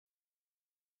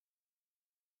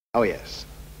Oh, yes.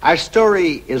 Our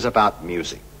story is about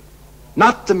music.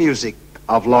 Not the music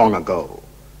of long ago,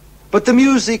 but the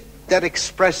music that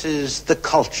expresses the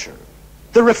culture,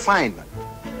 the refinement,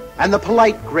 and the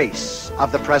polite grace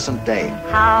of the present day.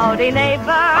 Howdy, neighbor.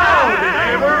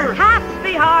 Howdy, neighbor.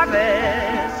 Happy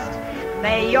harvest.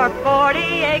 May your 40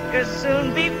 acres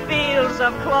soon be fields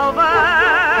of clover.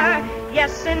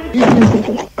 Yes, indeed.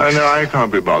 No, I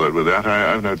can't be bothered with that.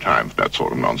 I have no time for that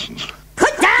sort of nonsense.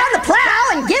 Put down the plow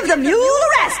and give the mule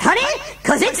a rest, honey,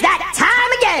 'cause it's that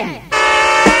time again.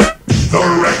 The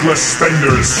Reckless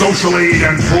Spenders Social Aid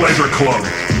and Pleasure Club,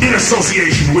 in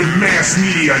association with Mass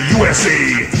Media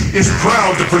USA, is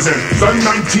proud to present the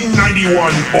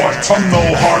 1991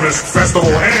 Autumnal Harvest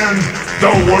Festival and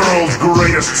the world's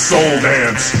greatest soul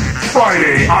dance.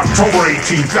 Friday, October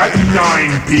 18th at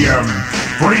 9 p.m.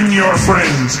 Bring your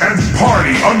friends and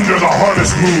party under the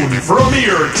harvest moon for a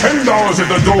mere $10 at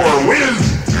the door with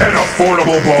an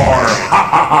affordable bar. Ha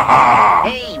ha ha ha!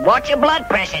 Hey, watch your blood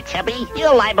pressure, Chubby.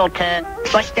 You're liable to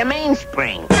bust a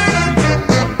mainspring.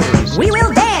 We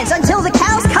will dance until the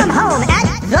cows come home at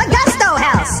the Gusto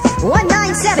House,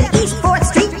 197 East 4th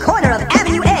Street, corner of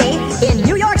Avenue A, in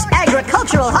New York's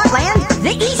agricultural heartland,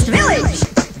 the East Village.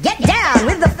 Get down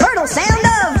with the fertile sound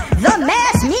of the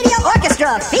Mass Media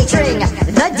Orchestra, featuring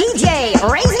the DJ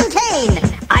Raising Cane,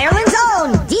 Ireland's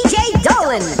own DJ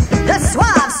Dolan, the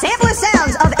suave sampler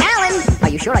sounds of Alan, are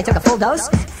you sure I took a full dose?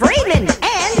 Friedman,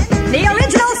 and the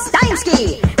original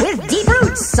Steinski, with deep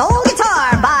roots soul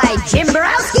guitar by Jim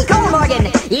Borowski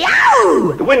Colmorgan.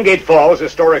 Yow! The Wingate Falls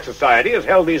Historic Society has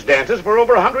held these dances for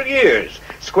over 100 years.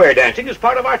 Square dancing is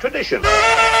part of our tradition.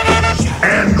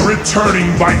 And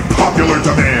returning by popular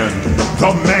demand,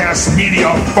 the Mass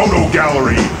Media Photo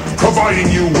Gallery, providing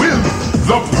you with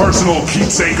the personal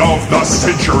keepsake of the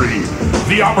century.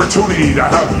 The opportunity to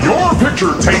have your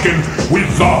picture taken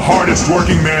with the hardest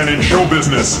working man in show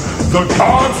business, the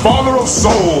godfather of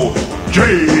soul,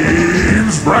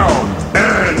 James Brown.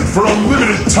 And for a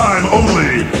limited time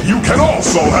only, you can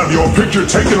also have your picture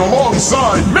taken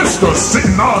alongside Mr.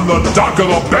 Sitting on the Dock of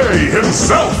the Bay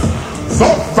himself, the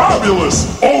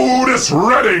fabulous Otis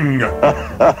Redding.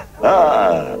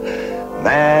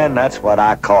 Man, that's what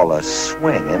I call a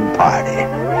swinging party.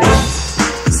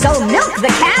 So milk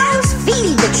the cows,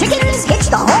 feed the chickens, hitch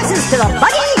the horses to the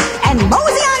buggy, and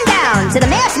mosey on down to the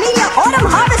Mass Media Autumn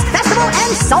Harvest Festival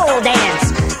and Soul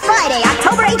Dance. Friday,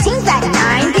 October 18th at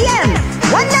 9 p.m.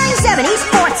 197 East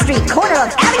 4th Street, corner of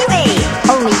Avenue A.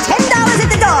 Only $10 at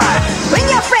the door. Bring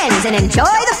your friends and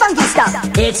enjoy the funky stuff.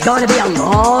 It's going to be a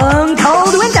long,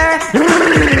 cold winter.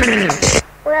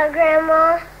 Well,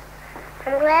 Grandma,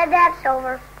 I'm glad that's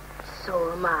over.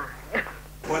 So am I.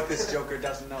 What this joker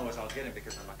doesn't know is I'll get him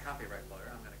because I'm a copyright lawyer.